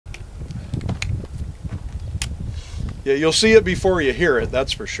Yeah, you'll see it before you hear it,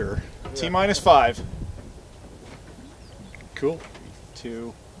 that's for sure. T-minus 5. Cool.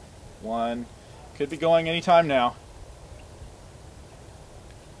 2, 1. Could be going anytime now.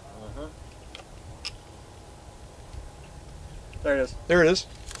 There it is. There it is.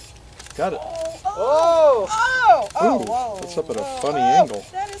 Got it. Oh! Oh! Oh! Ooh, Whoa! that's up at a funny Oh, angle.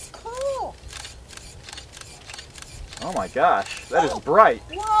 That is cool! Oh my gosh, that is bright.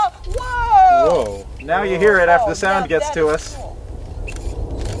 Whoa! Whoa! Whoa. Now you hear it after the Oh, sound that- gets that to is us. cool.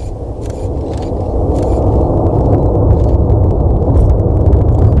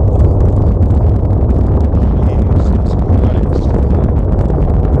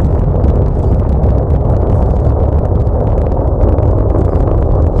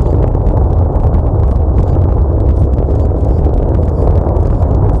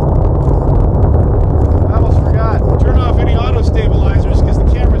 I almost forgot. Turn off any auto stabilizers because the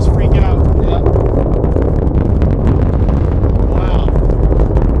cameras freak out. Yeah. Wow.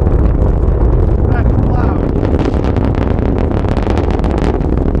 That is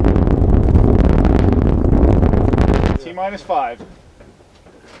loud. T-minus 5.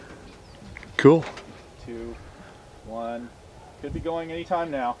 Cool. 2, 1. Could be going anytime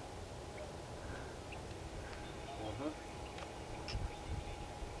now.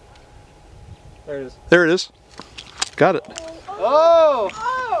 There it is. There it is. Got it. Oh!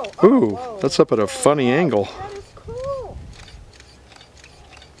 Oh! Ooh, whoa. that's up at a funny angle. That is cool!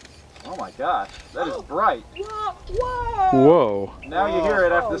 Oh my gosh, that is bright. Whoa! Whoa! Whoa. Now you hear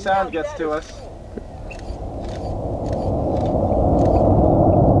it after the sound now gets that to is us. cool.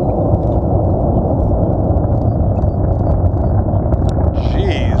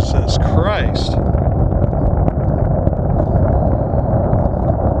 Jesus Christ.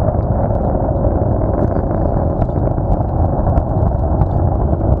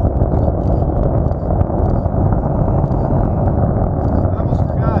 I almost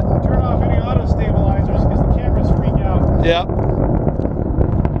forgot. Turn off any auto stabilizers because the cameras freak out. Yep.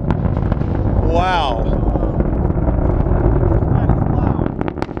 Wow. That is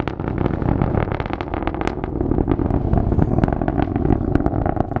loud.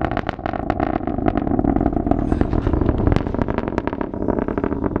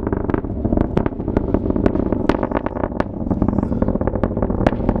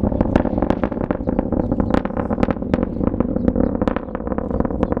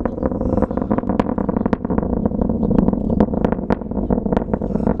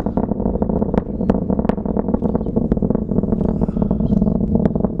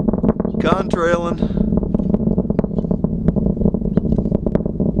 Contrailing.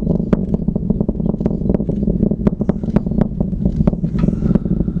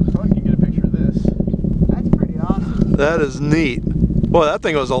 Probably can get a picture of this. That's pretty awesome. That is neat. Boy, that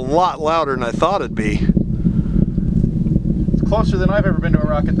thing was a lot louder than I thought it'd be. It's closer than I've ever been to a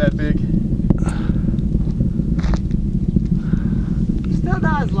rocket that big. Still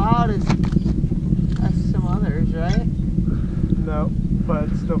not as loud as some others, right? No, but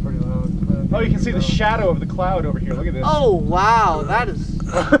it's still pretty loud. Oh, you can see the shadow of the cloud over here. Look at this. Oh wow, that is.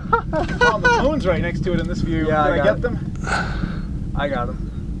 Oh, and the moon's right next to it in this view. Yeah, Did I I got get it. them? I got him.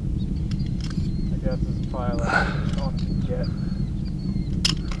 I guess this is probably like all I can get.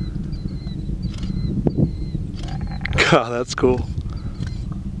 God, that's cool.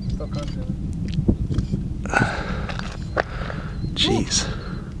 Still country. Jeez.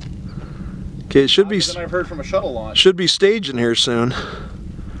 Okay, it should be Louder than I've heard from a shuttle launch. staging here soon.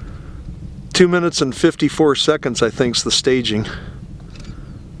 2 minutes and 54 seconds, I think, is the staging.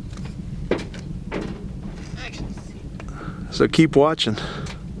 So keep watching.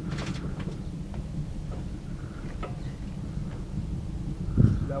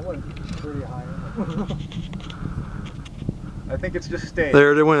 That one's pretty high. I think it's just staged.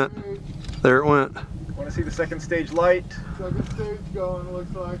 There it went. There it went. Want to see the second stage light? Second stage going,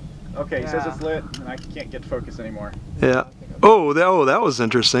 looks like. Okay, he says Yeah. it's lit, and I can't get focus anymore. Yeah. Oh, that was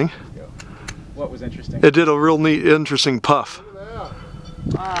interesting. What was interesting? It did a real neat, interesting puff. Look at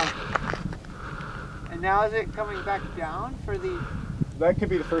that. Wow. And now is it coming back down for the That could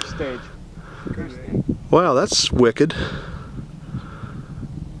be the first stage. first thing? Wow, that's wicked.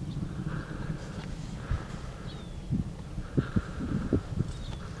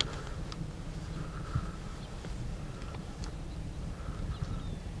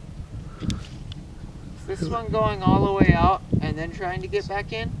 Is this one going all the way out and then trying to get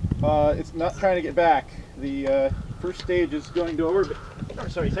back in? It's not trying to get back. The first stage is going to orbit. Or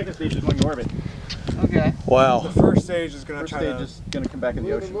sorry, second stage is going to orbit. Okay. Wow. The first stage is going to First try stage to is going to come back in the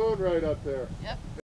move the ocean. moon right up there. Yep.